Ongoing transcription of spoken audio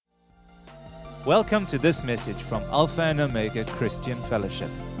Welcome to this message from Alpha and Omega Christian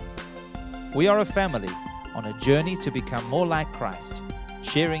Fellowship. We are a family on a journey to become more like Christ,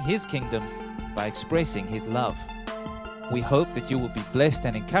 sharing His kingdom by expressing His love. We hope that you will be blessed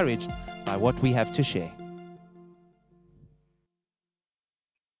and encouraged by what we have to share.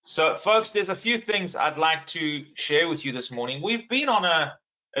 So, folks, there's a few things I'd like to share with you this morning. We've been on a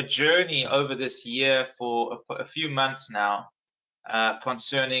journey over this year for a few months now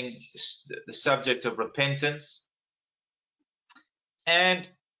concerning the subject of repentance. And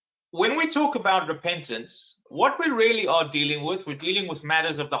when we talk about repentance, what we really are dealing with, we're dealing with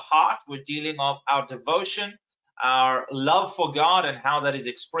matters of the heart. We're dealing with our devotion, our love for God, and how that is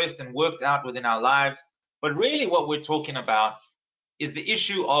expressed and worked out within our lives. But really what we're talking about is the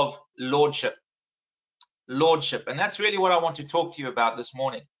issue of lordship. Lordship. And that's really what I want to talk to you about this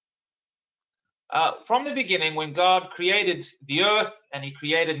morning. From the beginning, when God created the earth and He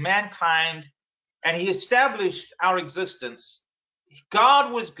created mankind and He established our existence,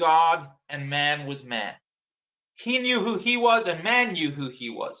 God was God and man was man. He knew who He was and man knew who He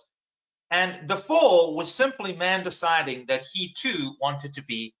was. And the fall was simply man deciding that he too wanted to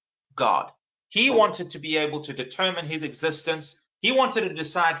be God. He wanted to be able to determine his existence. He wanted to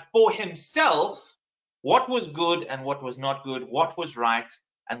decide for himself what was good and what was not good, what was right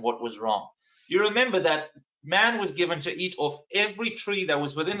and what was wrong. You remember that man was given to eat off every tree that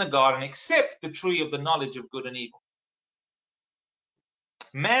was within the garden except the tree of the knowledge of good and evil.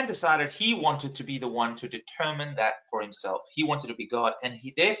 Man decided he wanted to be the one to determine that for himself. He wanted to be God, and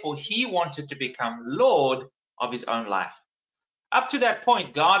therefore he wanted to become Lord of his own life. Up to that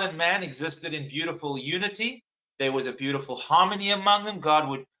point, God and man existed in beautiful unity. There was a beautiful harmony among them.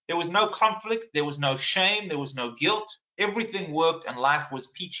 There was no conflict, there was no shame, there was no guilt. Everything worked and life was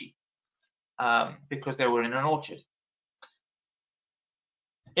peachy because they were in an orchard.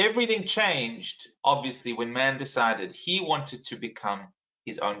 Everything changed, obviously, when man decided he wanted to become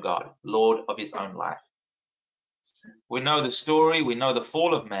his own God, Lord of his own life. We know the story, we know the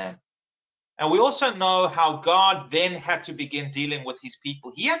fall of man. And we also know how God then had to begin dealing with his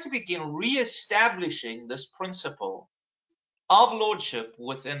people. He had to begin re-establishing this principle of lordship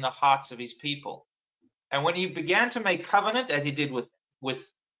within the hearts of his people. And when he began to make covenant, as he did with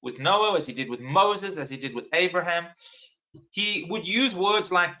Noah, as he did with Moses, as he did with Abraham, he would use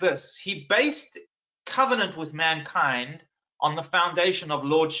words like this. He based covenant with mankind on the foundation of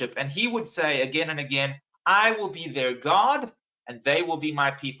lordship. And he would say again and again, I will be their God and they will be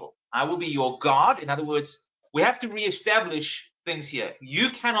my people. I will be your God. In other words, we have to reestablish things here. You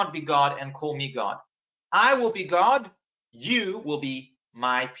cannot be God and call me God. I will be God. You will be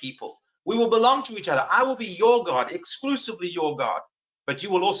my people. We will belong to each other. I will be your God, exclusively your God, but you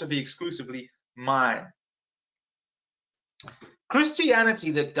will also be exclusively mine.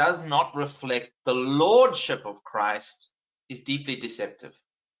 Christianity that does not reflect the lordship of Christ is deeply deceptive.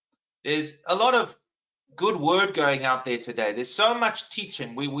 There's a lot of good word going out there today. There's so much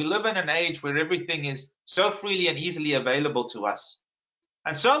teaching. We live in an age where everything is so freely and easily available to us.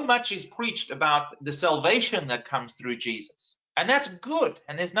 And so much is preached about the salvation that comes through Jesus. And that's good,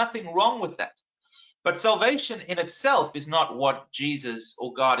 and there's nothing wrong with that. But salvation in itself is not what Jesus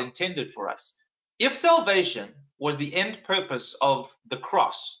or God intended for us. If salvation was the end purpose of the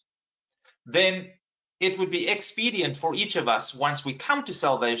cross, then it would be expedient for each of us, once we come to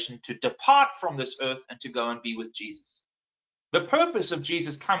salvation, to depart from this earth and to go and be with Jesus. The purpose of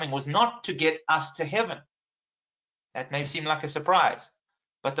Jesus coming was not to get us to heaven. That may seem like a surprise,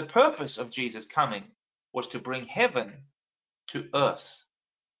 but the purpose of Jesus coming was to bring heaven to earth.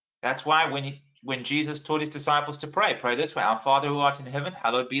 That's why when Jesus taught his disciples to pray this way, Our Father who art in heaven,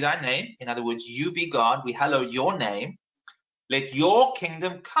 hallowed be thy name. In other words, you be God, we hallow your name. Let your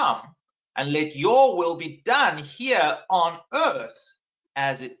kingdom come and let your will be done here on earth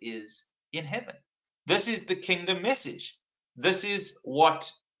as it is in heaven. This is the kingdom message. This is what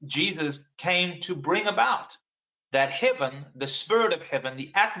Jesus came to bring about. That heaven, the spirit of heaven,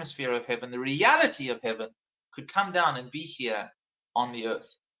 the atmosphere of heaven, the reality of heaven could come down and be here on the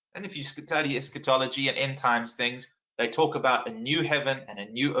earth. And if you study eschatology and end times things, they talk about a new heaven and a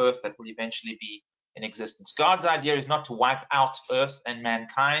new earth that will eventually be in existence. God's idea is not to wipe out earth and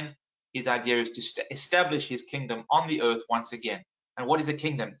mankind. His idea is to establish his kingdom on the earth once again. And what is a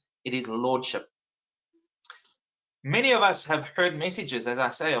kingdom? It is lordship. Many of us have heard messages, as I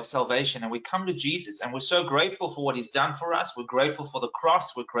say, of salvation, and we come to Jesus and we're so grateful for what he's done for us. We're grateful for the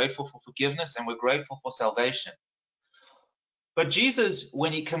cross, we're grateful for forgiveness, and we're grateful for salvation. But Jesus,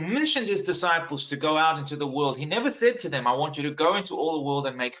 when he commissioned his disciples to go out into the world, he never said to them, I want you to go into all the world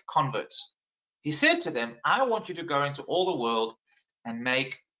and make converts. He said to them, I want you to go into all the world and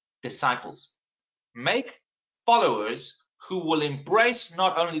make disciples. make followers who will embrace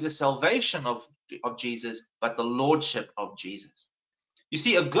not only the salvation of Jesus, but the lordship of Jesus. You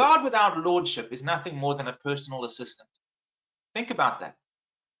see, a God without lordship is nothing more than a personal assistant. Think about that.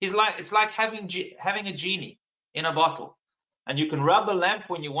 It's like having a genie in a bottle. And you can rub the lamp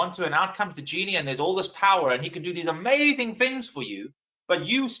when you want to, and out comes the genie, and there's all this power, and he can do these amazing things for you, but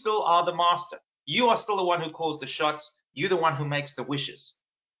you still are the master. You are still the one who calls the shots. You're the one who makes the wishes.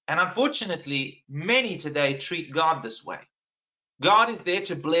 And unfortunately, many today treat God this way. God is there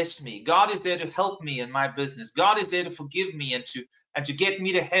to bless me. God is there to help me in my business. God is there to forgive me and to get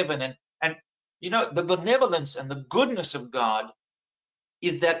me to heaven. And you know, the benevolence and the goodness of God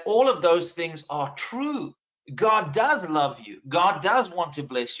is that all of those things are true. God does love you. God does want to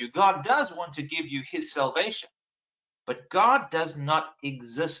bless you. God does want to give you his salvation. But God does not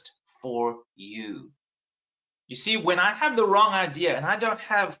exist for you. You see, when I have the wrong idea and I don't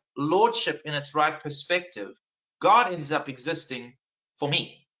have lordship in its right perspective, God ends up existing for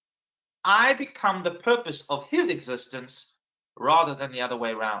me. I become the purpose of his existence rather than the other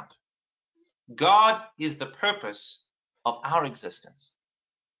way around. God is the purpose of our existence.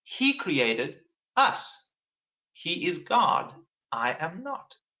 He created us. He is God. I am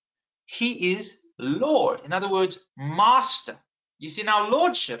not. He is Lord. In other words, master. You see, now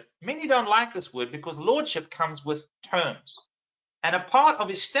lordship, many don't like this word because lordship comes with terms. And a part of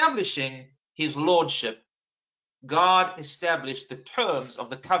establishing his lordship, God established the terms of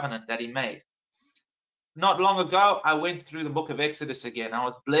the covenant that he made. Not long ago, I went through the book of Exodus again. I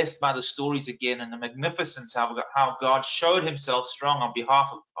was blessed by the stories again and the magnificence of how God showed himself strong on behalf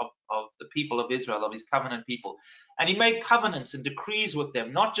of the people of Israel, of his covenant people. And he made covenants and decrees with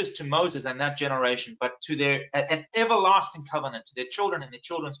them, not just to Moses and that generation, but to an everlasting covenant, to their children and their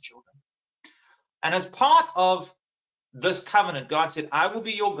children's children. And as part of this covenant, God said, I will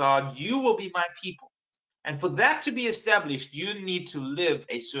be your God, you will be my people. And for that to be established, you need to live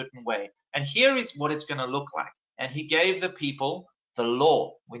a certain way. And here is what it's going to look like. And he gave the people the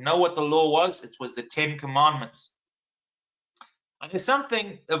law. We know what the law was. It was the 10 Commandments. And there's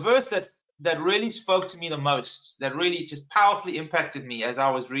a verse that really spoke to me the most, that really just powerfully impacted me as I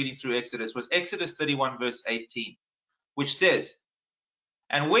was reading through Exodus, was Exodus 31, verse 18, which says,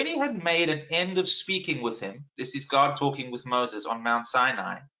 and when he had made an end of speaking with him, this is God talking with Moses on Mount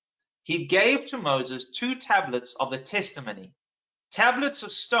Sinai, he gave to Moses 2 tablets of the testimony, tablets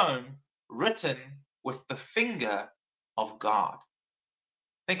of stone written with the finger of God.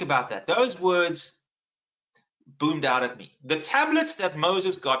 Think about that. Those words boomed out at me. The tablets that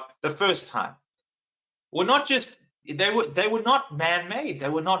Moses got the first time were not just, they were not man-made. They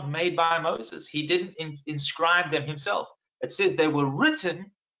were not made by Moses. He didn't inscribe them himself. It says they were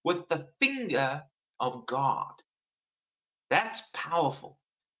written with the finger of God. That's powerful.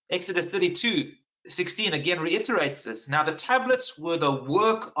 Exodus 32:16 again reiterates this. Now the tablets were the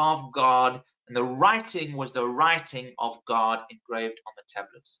work of God, and the writing was the writing of God engraved on the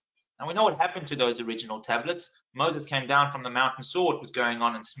tablets. Now we know what happened to those original tablets. Moses came down from the mountain, saw what was going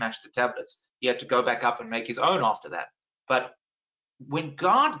on, and smashed the tablets. He had to go back up and make his own after that. But when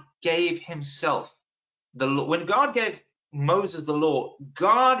God gave when God gave Moses the law,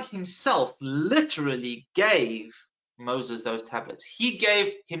 God himself literally gave Moses those tablets. He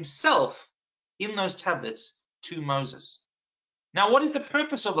gave himself in those tablets to Moses. Now, what is the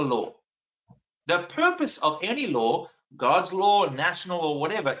purpose of a law? The purpose of any law, God's law, national or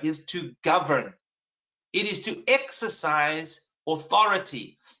whatever, is to govern. It is to exercise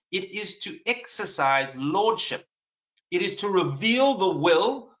authority. It is to exercise lordship. It is to reveal the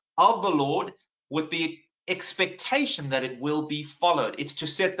will of the Lord with the expectation that it will be followed. It's to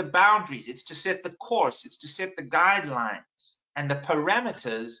set the boundaries. It's to set the course. It's to set the guidelines and the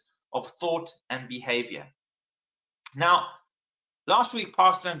parameters of thought and behavior. Now, last week,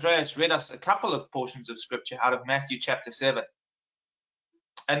 Pastor Andreas read us a couple of portions of scripture out of Matthew chapter 7.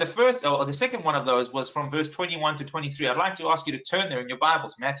 And the second one of those was from verse 21 to 23. I'd like to ask you to turn there in your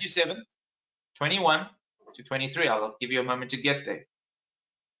Bibles. Matthew 7, 21 to 23. I'll give you a moment to get there.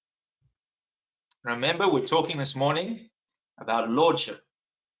 Remember, we're talking this morning about lordship.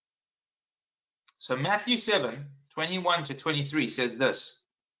 So Matthew 7, 21 to 23 says this.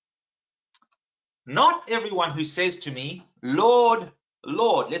 Not everyone who says to me, Lord,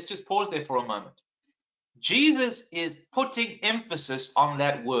 Lord. Let's just pause there for a moment. Jesus is putting emphasis on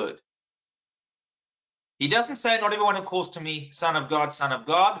that word. He doesn't say not everyone who calls to me, Son of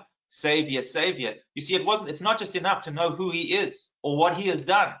God, Savior, Savior. You see, it's not just enough to know who he is or what he has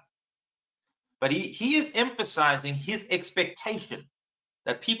done. But he is emphasizing his expectation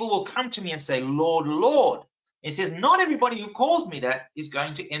that people will come to me and say, Lord, Lord. He says, not everybody who calls me that is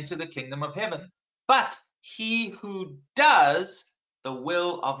going to enter the kingdom of heaven, but he who does the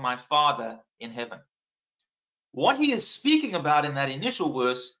will of my Father in heaven. What he is speaking about in that initial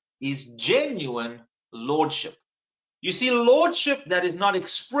verse is genuine lordship. You see, lordship that is not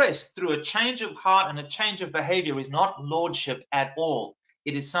expressed through a change of heart and a change of behavior is not lordship at all.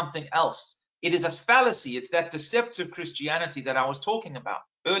 It is something else. It is a fallacy. It's that deceptive Christianity that I was talking about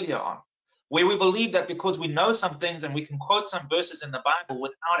earlier on, where we believe that because we know some things and we can quote some verses in the Bible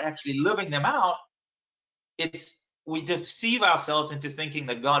without actually living them out, we deceive ourselves into thinking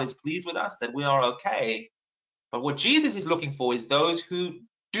that God is pleased with us, that we are okay. But what Jesus is looking for is those who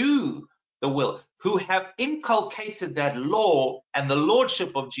do the will, who have inculcated that law and the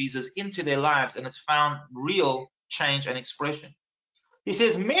lordship of Jesus into their lives, and it's found real change and expression. He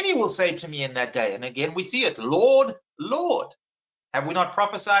says, many will say to me in that day, and again we see it, Lord, Lord, have we not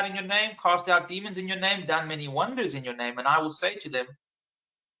prophesied in your name, cast out demons in your name, done many wonders in your name? And I will say to them,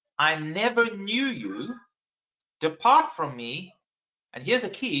 I never knew you. Depart from me. And here's the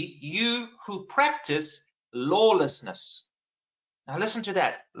key, you who practice lawlessness. Now listen to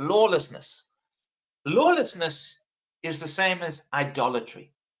that, lawlessness. Lawlessness is the same as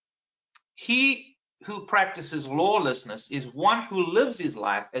idolatry. He who practices lawlessness is one who lives his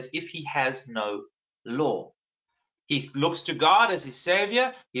life as if he has no law. He looks to God as his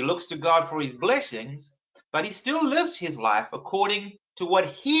savior, he looks to God for his blessings, but he still lives his life according to what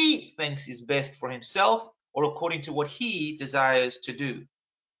he thinks is best for himself or according to what he desires to do.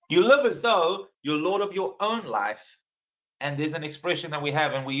 You live as though you're Lord of your own life. And there's an expression that we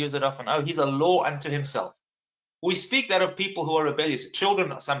have, and we use it often. Oh, he's a law unto himself. We speak that of people who are rebellious.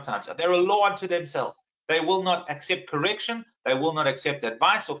 Children sometimes, they're a law unto themselves. They will not accept correction. They will not accept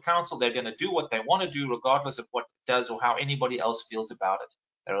advice or counsel. They're going to do what they want to do, regardless of what it does or how anybody else feels about it.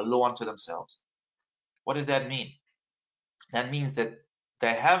 They're a law unto themselves. What does that mean? That means that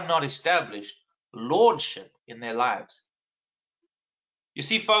they have not established lordship in their lives. You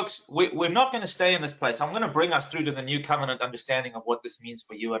see, folks, we're not going to stay in this place. I'm going to bring us through to the new covenant understanding of what this means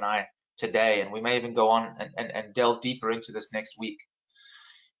for you and I today. And we may even go on and delve deeper into this next week.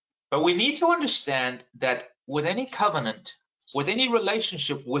 But we need to understand that with any covenant, with any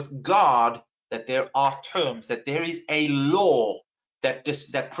relationship with God, that there are terms, that there is a law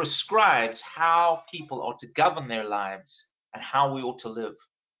that prescribes how people ought to govern their lives and how we ought to live.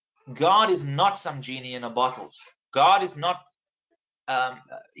 God is not some genie in a bottle. God is not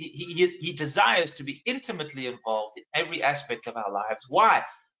he desires to be intimately involved in every aspect of our lives. Why?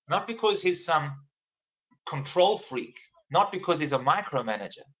 Not because he's some control freak, not because he's a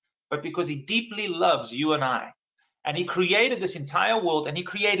micromanager, but because he deeply loves you and I. And he created this entire world, and he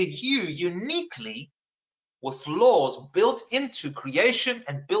created you uniquely with laws built into creation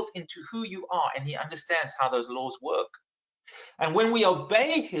and built into who you are. And he understands how those laws work. And when we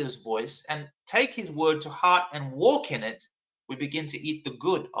obey his voice and take his word to heart and walk in it, we begin to eat the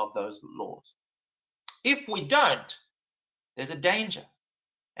good of those laws. If we don't, there's a danger.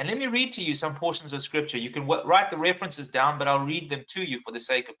 And let me read to you some portions of scripture. You can write the references down, but I'll read them to you for the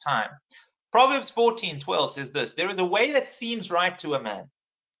sake of time. Proverbs 14:12 says this, there is a way that seems right to a man,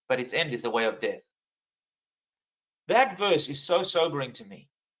 but its end is the way of death. That verse is so sobering to me.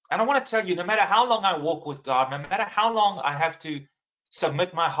 And I want to tell you, no matter how long I walk with God, no matter how long I have to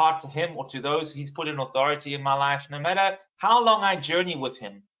submit my heart to him or to those he's put in authority in my life, no matter how long I journey with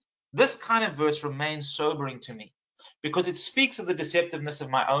him, this kind of verse remains sobering to me because it speaks of the deceptiveness of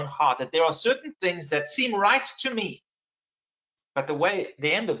my own heart, that there are certain things that seem right to me, but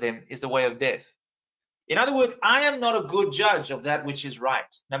the end of them is the way of death. In other words, I am not a good judge of that which is right,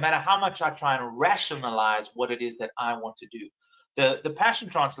 no matter how much I try and rationalize what it is that I want to do. The Passion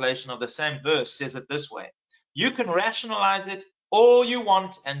Translation of the same verse says it this way. You can rationalize it all you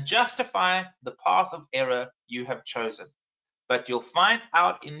want and justify the path of error you have chosen, but you'll find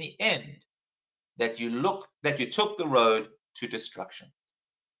out in the end that you took the road to destruction.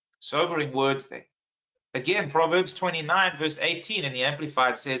 Sobering words there. Again, Proverbs 29 verse 18 in the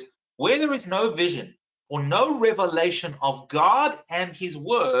Amplified says, where there is no vision or no revelation of God and his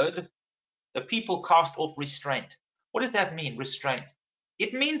word, the people cast off restraint. What does that mean, restraint?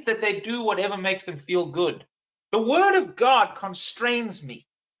 It means that they do whatever makes them feel good. The word of God constrains me.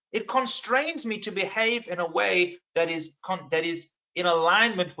 It constrains me to behave in a way that is in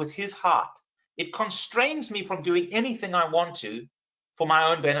alignment with his heart. It constrains me from doing anything I want to for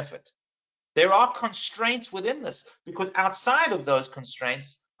my own benefit. There are constraints within this because outside of those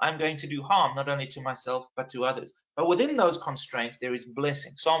constraints, I'm going to do harm not only to myself but to others. But within those constraints, there is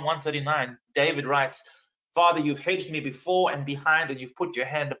blessing. Psalm 139, David writes, Father, you've hedged me before and behind, and you've put your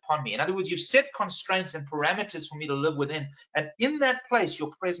hand upon me. In other words, you've set constraints and parameters for me to live within. And in that place,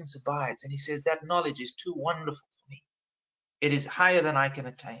 your presence abides. And he says, that knowledge is too wonderful for me. It is higher than I can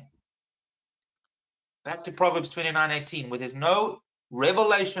attain. Back to Proverbs 29:18, where there's no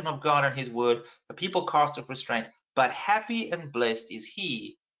revelation of God and his word, the people cast off restraint. But happy and blessed is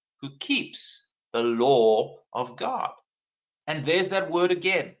he who keeps the law of God. And there's that word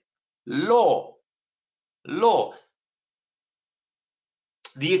again, law. Law.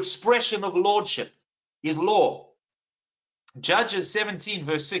 The expression of lordship is law. Judges 17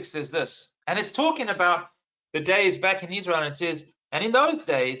 verse 6 says this, and it's talking about the days back in Israel, and it says, and in those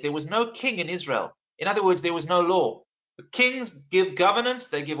days there was no king in Israel. In other words, there was no law. The kings give governance,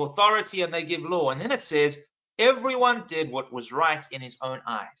 they give authority, and they give law. And then it says, everyone did what was right in his own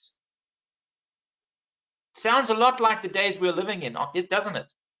eyes. Sounds a lot like the days we're living in, doesn't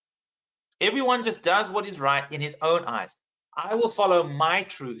it? Everyone just does what is right in his own eyes. I will follow my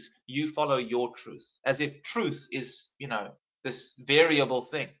truth, you follow your truth, as if truth is, this variable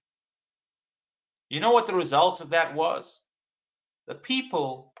thing. You know what the result of that was? The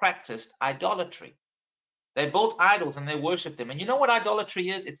people practiced idolatry. They built idols and they worshiped them. And you know what idolatry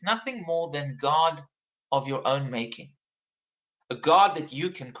is? It's nothing more than God of your own making. A God that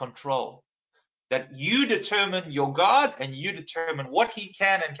you can control. That you determine your God and you determine what he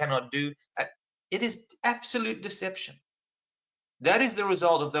can and cannot do. It is absolute deception. That is the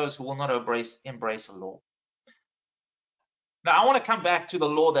result of those who will not embrace a law. Now, I want to come back to the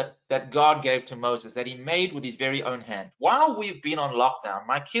law that God gave to Moses, that he made with his very own hand. While we've been on lockdown,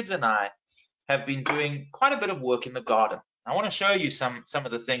 my kids and I have been doing quite a bit of work in the garden. I want to show you some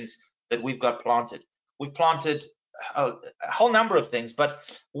of the things that we've got planted. We've planted a whole number of things, but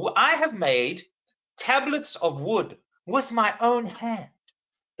I have made tablets of wood with my own hand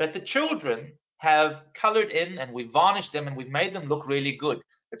that the children have colored in, and we've varnished them and we've made them look really good.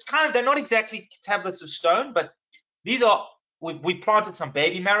 It's they're not exactly tablets of stone, but these are, we've planted some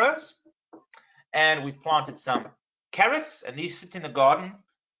baby marrows and we've planted some carrots, and these sit in the garden,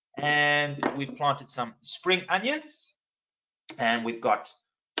 and we've planted some spring onions, and we've got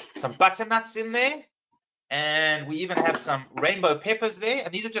some butternuts in there, and we even have some rainbow peppers there.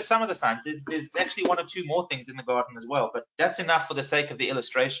 And these are just some of the signs. There's actually one or two more things in the garden as well, but that's enough for the sake of the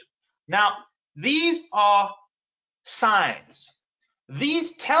illustration. Now, these are signs.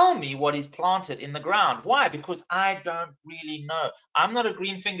 These tell me what is planted in the ground. Why? Because I don't really know. I'm not a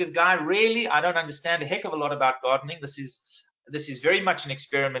green fingers guy, really. I don't understand a heck of a lot about gardening. This is very much an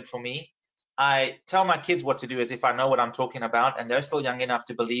experiment for me. I tell my kids what to do as if I know what I'm talking about, and they're still young enough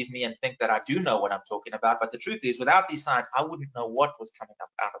to believe me and think that I do know what I'm talking about. But the truth is, without these signs, I wouldn't know what was coming up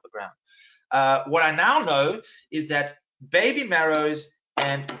out of the ground. What I now know is that baby marrows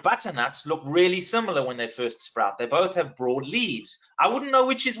and butternuts look really similar when they first sprout. They both have broad leaves. I wouldn't know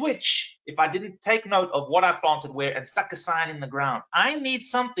which is which if I didn't take note of what I planted where and stuck a sign in the ground. I need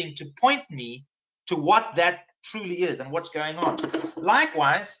something to point me to what that truly is and what's going on.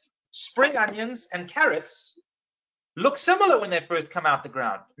 Likewise, spring onions and carrots look similar when they first come out the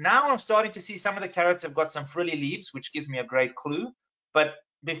ground. Now I'm starting to see some of the carrots have got some frilly leaves, which gives me a great clue. But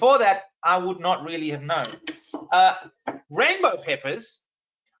before that, I would not really have known. Rainbow peppers,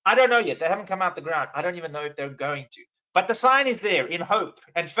 I don't know yet. They haven't come out the ground. I don't even know if they're going to. But the sign is there in hope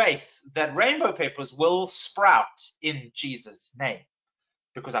and faith that rainbow peppers will sprout in Jesus' name,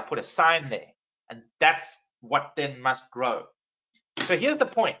 because I put a sign there, and that's what then must grow. So here's the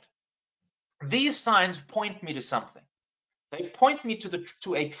point. These signs point me to something. They point me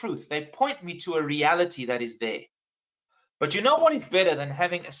to a truth. They point me to a reality that is there. But you know what is better than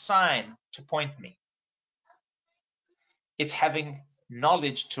having a sign to point me? It's having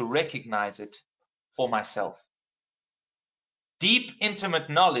knowledge to recognize it for myself. Deep, intimate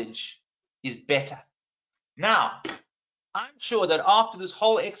knowledge is better. Now, I'm sure that after this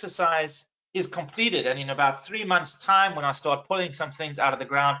whole exercise is completed, and in about 3 months' time, when I start pulling some things out of the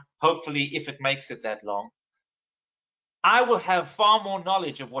ground, hopefully if it makes it that long, I will have far more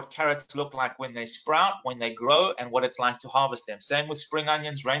knowledge of what carrots look like when they sprout, when they grow, and what it's like to harvest them. Same with spring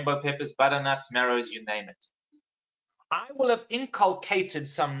onions, rainbow peppers, butternuts, marrows, you name it. I will have inculcated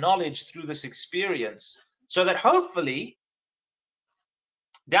some knowledge through this experience so that hopefully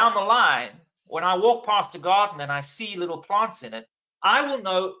down the line, when I walk past a garden and I see little plants in it, I will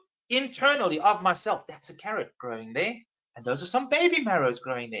know internally of myself, that's a carrot growing there, and those are some baby marrows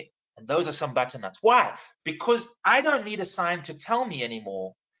growing there, and those are some butternuts. Why? Because I don't need a sign to tell me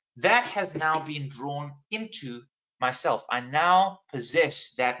anymore. That has now been drawn into myself. I now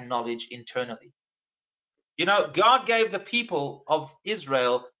possess that knowledge internally. You know, God gave the people of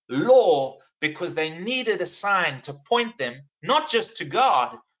Israel law because they needed a sign to point them not just to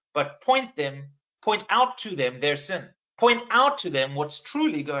God, but point out to them their sin, point out to them what's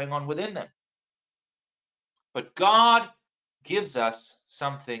truly going on within them. But God gives us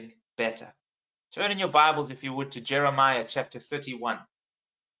something better. Turn in your Bibles, if you would, to Jeremiah chapter 31.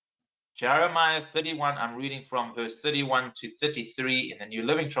 Jeremiah 31, I'm reading from verse 31 to 33 in the New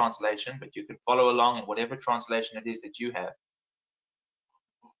Living Translation, but you can follow along in whatever translation it is that you have.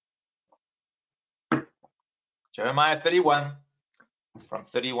 Jeremiah 31, from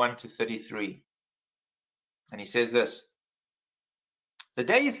 31 to 33. And he says this: "The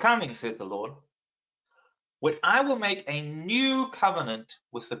day is coming, says the Lord, when I will make a new covenant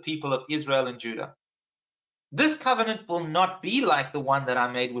with the people of Israel and Judah. This covenant will not be like the one that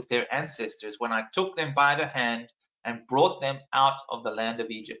I made with their ancestors when I took them by the hand and brought them out of the land of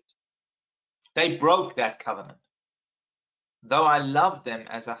Egypt. They broke that covenant, though I loved them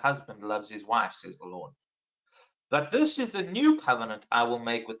as a husband loves his wife, says the Lord. But this is the new covenant I will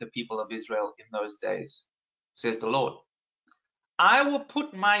make with the people of Israel in those days, says the Lord. I will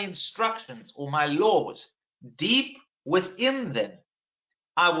put my instructions or my laws deep within them.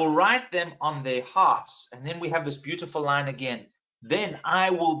 I will write them on their hearts." And then we have this beautiful line again. "Then I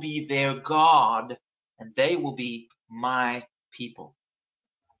will be their God, and they will be my people."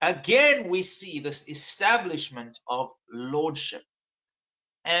 Again, we see this establishment of lordship.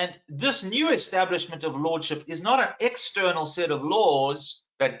 And this new establishment of lordship is not an external set of laws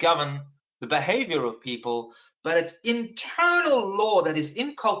that govern the behavior of people, but it's internal law that is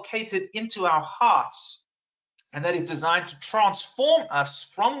inculcated into our hearts, and that is designed to transform us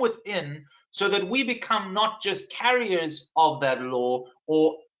from within so that we become not just carriers of that law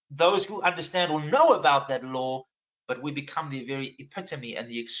or those who understand or know about that law, but we become the very epitome and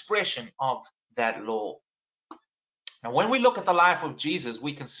the expression of that law. Now, when we look at the life of Jesus,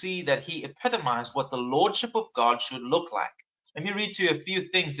 we can see that he epitomized what the lordship of God should look like. Let me read to you a few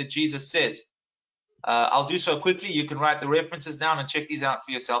things that Jesus says. I'll do so quickly. You can write the references down and check these out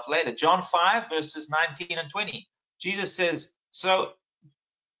for yourself later. John 5, verses 19 and 20. Jesus says, "So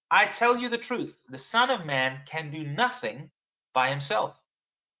I tell you the truth, the Son of Man can do nothing by himself.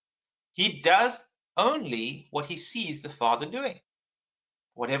 He does only what he sees the Father doing.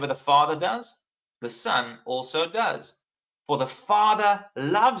 Whatever the Father does, the Son also does. For the Father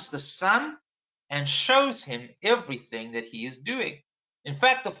loves the Son and shows him everything that he is doing. In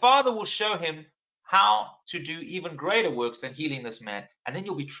fact, the Father will show him how to do even greater works than healing this man, and then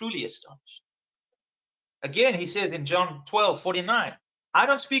you'll be truly astonished." Again, he says in John 12:49, "I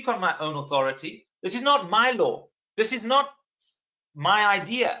don't speak on my own authority. This is not my law. This is not my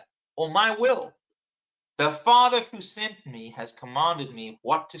idea or my will. The Father who sent me has commanded me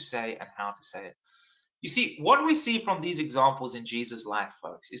what to say and how to say it." You see, what we see from these examples in Jesus' life,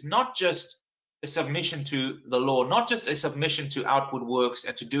 folks, is not just a submission to the law, not just a submission to outward works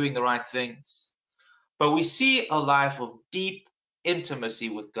and to doing the right things, but we see a life of deep intimacy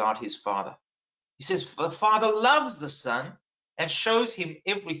with God his Father. He says the Father loves the Son and shows him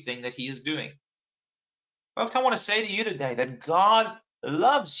everything that he is doing. Folks, I want to say to you today that God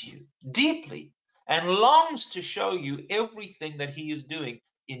loves you deeply and longs to show you everything that he is doing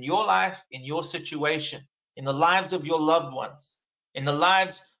in your life, in your situation, in the lives of your loved ones, in the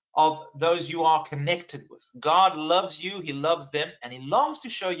lives of those you are connected with. God loves you, he loves them, and he longs to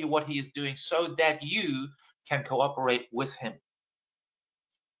show you what he is doing so that you can cooperate with him.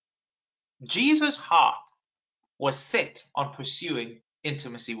 Jesus' heart was set on pursuing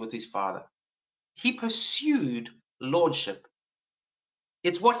intimacy with his Father. He pursued lordship.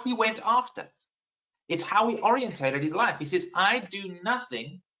 It's what he went after. It's how he orientated his life. He says, "I do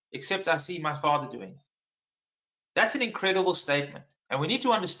nothing except I see my Father doing it." That's an incredible statement. And we need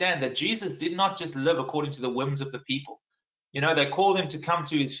to understand that Jesus did not just live according to the whims of the people. You know, they called him to come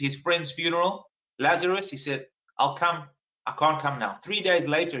to his friend's funeral, Lazarus. He said, "I'll come. I can't come now." 3 days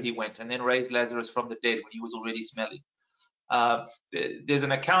later, he went and then raised Lazarus from the dead when he was already smelly. There's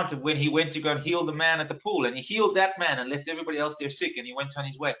an account of when he went to go and heal the man at the pool, and he healed that man and left everybody else there sick, and he went on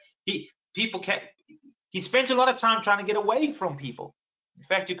his way. He spent a lot of time trying to get away from people. In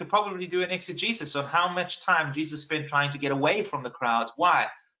fact, you could probably do an exegesis on how much time Jesus spent trying to get away from the crowds. Why?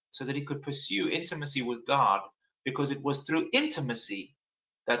 So that he could pursue intimacy with God, because it was through intimacy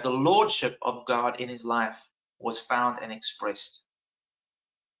that the lordship of God in his life was found and expressed.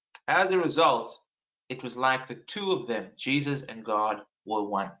 As a result, it was like the two of them, Jesus and God, were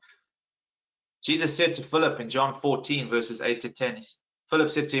one. Jesus said to Philip in John 14, verses 8 to 10,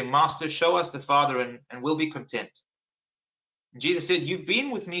 Philip said to him, "Master, show us the Father and we'll be content." And Jesus said, "You've been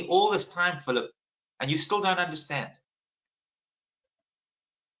with me all this time, Philip, and you still don't understand.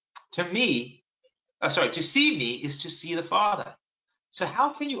 To see me is to see the Father. So how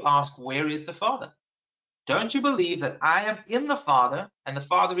can you ask, where is the Father? Don't you believe that I am in the Father and the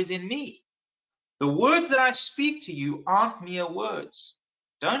Father is in me? The words that I speak to you aren't mere words.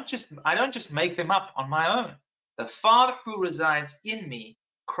 I don't just make them up on my own. The Father who resides in me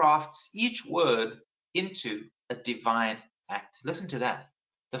crafts each word into a divine act. Listen to that.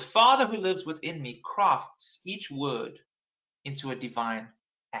 The Father who lives within me crafts each word into a divine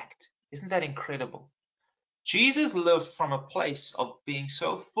act. Isn't that incredible? Jesus lived from a place of being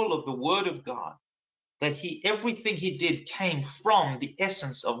so full of the Word of God that everything he did came from the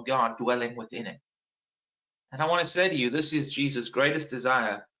essence of God dwelling within him. And I want to say to you, this is Jesus' greatest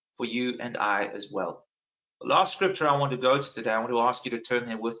desire for you and I as well. The last scripture I want to go to today, I want to ask you to turn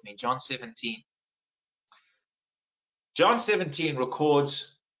there with me, John 17. John 17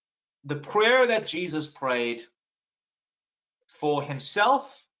 records the prayer that Jesus prayed for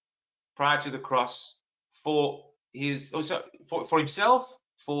himself prior to the cross, for himself,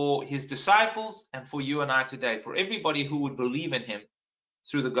 for his disciples, and for you and I today, for everybody who would believe in him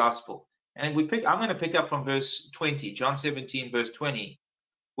through the gospel. And I'm going to pick up from verse 20, John 17, verse 20,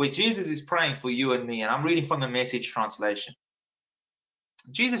 where Jesus is praying for you and me. And I'm reading from the Message translation.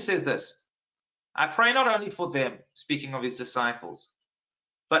 Jesus says this: I pray not only for them, speaking of his disciples,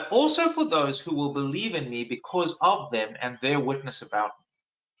 but also for those who will believe in me because of them and their witness about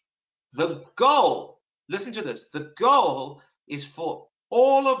me. The goal, listen to this, the goal is for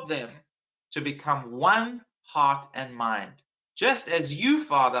all of them to become one heart and mind, just as you,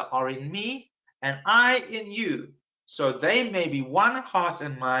 Father, are in me and I in you, so they may be one heart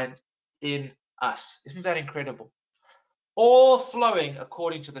and mind in us. Isn't that incredible? All flowing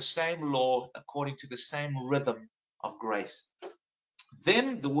according to the same law, according to the same rhythm of grace.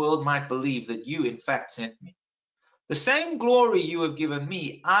 Then the world might believe that you, in fact, sent me. The same glory you have given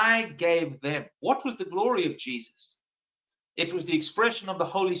me, I gave them. What was the glory of Jesus? It was the expression of the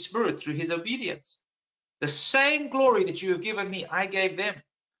Holy Spirit through his obedience. The same glory that you have given me, I gave them.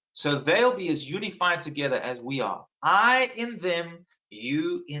 So they'll be as unified together as we are. I in them,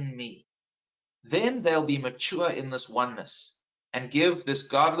 you in me. Then they'll be mature in this oneness and give this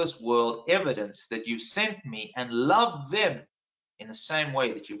godless world evidence that you've sent me and loved them in the same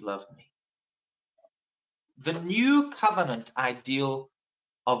way that you've loved me. The new covenant ideal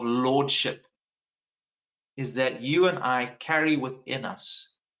of lordship is that you and I carry within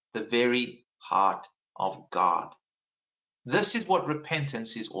us the very heart of God. This is what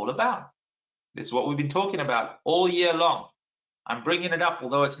repentance is all about. This is what we've been talking about all year long. I'm bringing it up,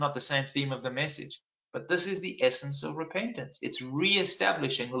 although it's not the same theme of the message. But this is the essence of repentance. It's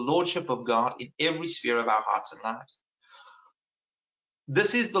re-establishing the lordship of God in every sphere of our hearts and lives.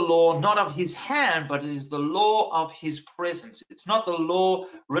 This is the law not of his hand, but it is the law of his presence. It's not the law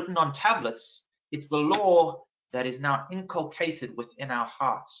written on tablets. It's the law that is now inculcated within our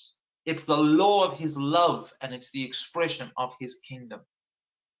hearts. It's the law of his love, and it's the expression of his kingdom.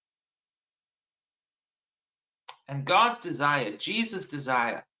 And God's desire, Jesus'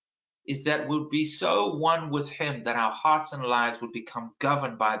 desire, is that we'll be so one with him that our hearts and lives would become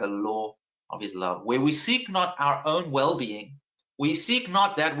governed by the law of his love, where we seek not our own well-being. We seek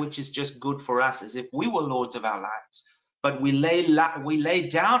not that which is just good for us as if we were lords of our lives, but we lay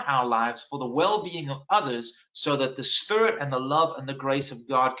down our lives for the well-being of others so that the Spirit and the love and the grace of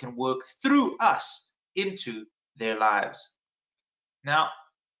God can work through us into their lives. Now,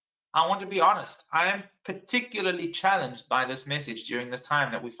 I want to be honest. I am particularly challenged by this message during this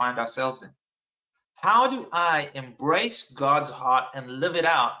time that we find ourselves in. How do I embrace God's heart and live it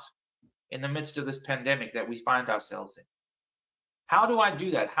out in the midst of this pandemic that we find ourselves in? How do I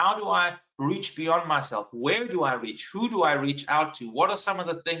do that? How do I reach beyond myself? Where do I reach? Who do I reach out to? What are some of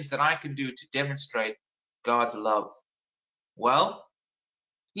the things that I can do to demonstrate God's love? Well,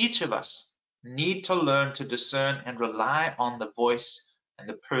 each of us need to learn to discern and rely on the voice and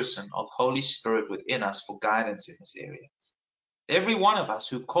the person of Holy Spirit within us for guidance in this area. Every one of us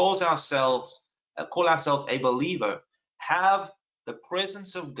who call ourselves a believer have the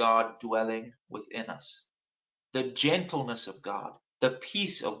presence of God dwelling within us, the gentleness of God, the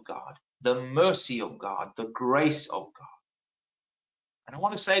peace of God, the mercy of God, the grace of God. And I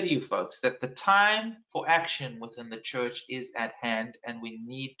want to say to you folks that the time for action within the church is at hand, and we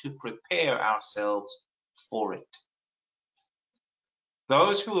need to prepare ourselves for it.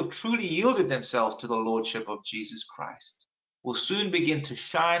 Those who have truly yielded themselves to the Lordship of Jesus Christ will soon begin to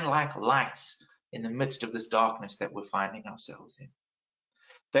shine like lights in the midst of this darkness that we're finding ourselves in.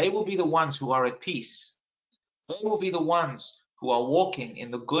 They will be the ones who are at peace. They will be the ones who are walking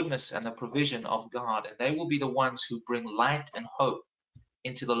in the goodness and the provision of God, and they will be the ones who bring light and hope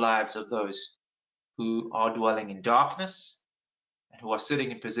into the lives of those who are dwelling in darkness and who are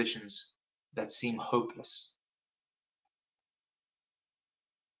sitting in positions that seem hopeless.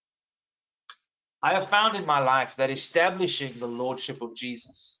 I have found in my life that establishing the Lordship of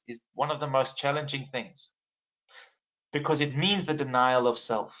Jesus is one of the most challenging things, because it means the denial of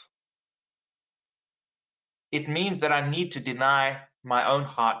self. It means that I need to deny my own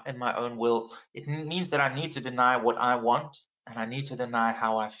heart and my own will. It means that I need to deny what I want, and I need to deny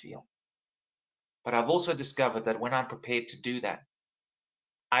how I feel. But I've also discovered that when I'm prepared to do that,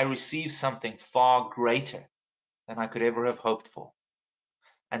 I receive something far greater than I could ever have hoped for.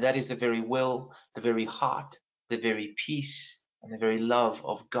 And that is the very will, the very heart, the very peace, and the very love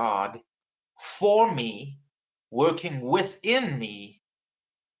of God for me, working within me,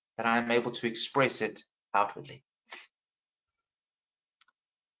 that I am able to express it outwardly.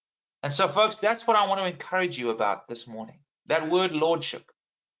 And so, folks, that's what I want to encourage you about this morning. That word lordship.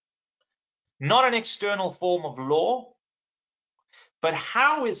 Not an external form of law, but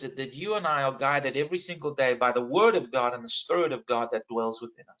how is it that you and I are guided every single day by the Word of God and the Spirit of God that dwells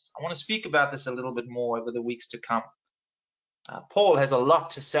within us? I want to speak about this a little bit more over the weeks to come. Paul has a lot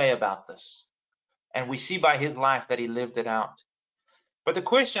to say about this, and we see by his life that he lived it out. But the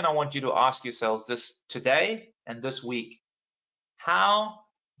question I want you to ask yourselves this today and this week: how,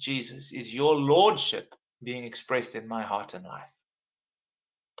 Jesus, is your lordship being expressed in my heart and life?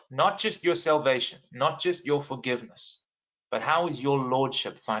 Not just your salvation, not just your forgiveness, but how is your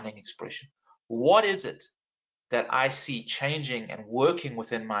lordship finding expression? What is it that I see changing and working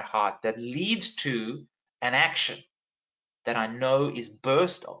within my heart that leads to an action that I know is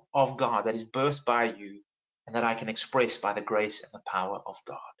birthed of God, that is birthed by you, and that I can express by the grace and the power of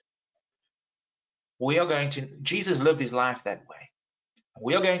God? Jesus lived his life that way.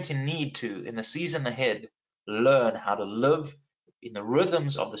 We are going to need to, in the season ahead, learn how to live in the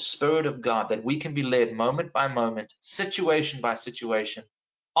rhythms of the Spirit of God, that we can be led moment by moment, situation by situation,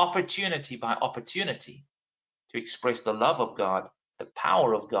 opportunity by opportunity, to express the love of God, the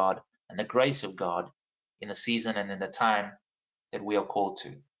power of God, and the grace of God in the season and in the time that we are called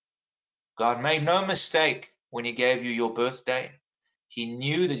to. God made no mistake when he gave you your birthday. He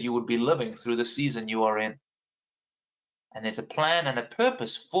knew that you would be living through the season you are in. And there's a plan and a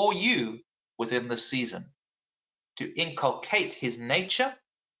purpose for you within this season to inculcate his nature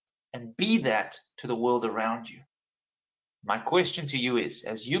and be that to the world around you. My question to you is,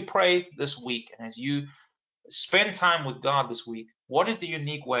 as you pray this week and as you spend time with God this week, what is the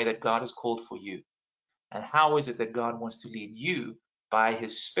unique way that God has called for you? And how is it that God wants to lead you by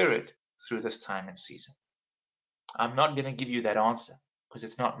his Spirit through this time and season? I'm not going to give you that answer because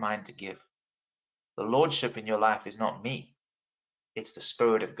it's not mine to give. The lordship in your life is not me. It's the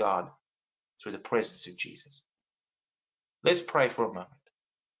Spirit of God through the presence of Jesus. Let's pray for a moment.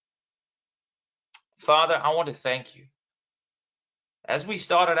 Father, I want to thank you. As we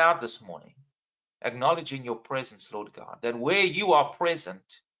started out this morning, acknowledging your presence, Lord God, that where you are present,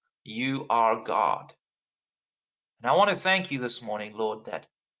 you are God. And I want to thank you this morning, Lord, that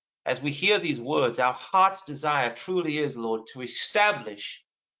as we hear these words, our heart's desire truly is, Lord, to establish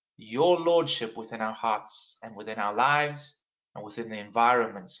your lordship within our hearts and within our lives and within the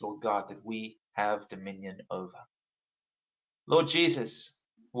environments, Lord God, that we have dominion over. Lord Jesus,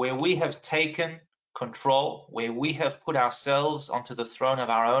 where we have taken control, where we have put ourselves onto the throne of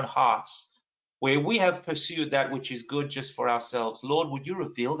our own hearts, where we have pursued that which is good just for ourselves, Lord, would you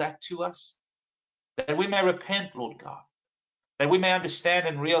reveal that to us? That we may repent, Lord God, that we may understand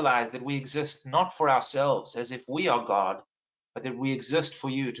and realize that we exist not for ourselves as if we are God, but that we exist for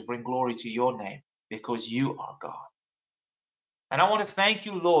you to bring glory to your name because you are God. And I want to thank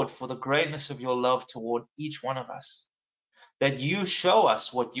you, Lord, for the greatness of your love toward each one of us. That you show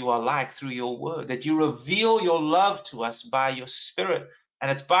us what you are like through your word, that you reveal your love to us by your Spirit. And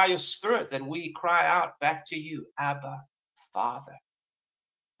it's by your Spirit that we cry out back to you, Abba, Father.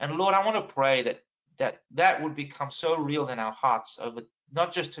 And Lord, I want to pray that would become so real in our hearts over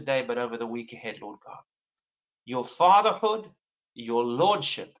not just today, but over the week ahead, Lord God. Your fatherhood, your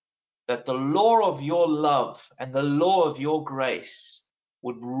lordship, that the law of your love and the law of your grace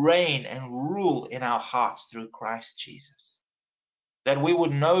would reign and rule in our hearts through Christ Jesus. That we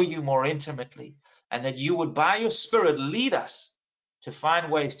would know you more intimately, and that you would, by your Spirit, lead us to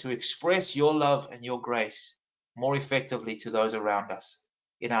find ways to express your love and your grace more effectively to those around us,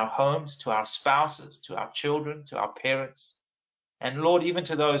 in our homes, to our spouses, to our children, to our parents, and Lord, even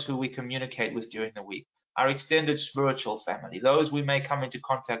to those who we communicate with during the week, our extended spiritual family, those we may come into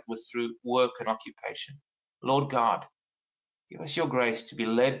contact with through work and occupation. Lord God, give us your grace to be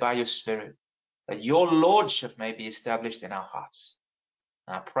led by your Spirit, that your lordship may be established in our hearts.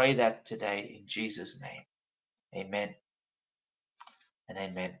 And I pray that today in Jesus' name. Amen and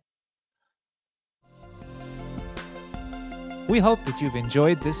amen. We hope that you've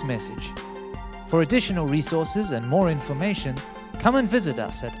enjoyed this message. For additional resources and more information, come and visit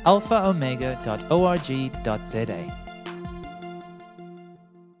us at alphaomega.org.za.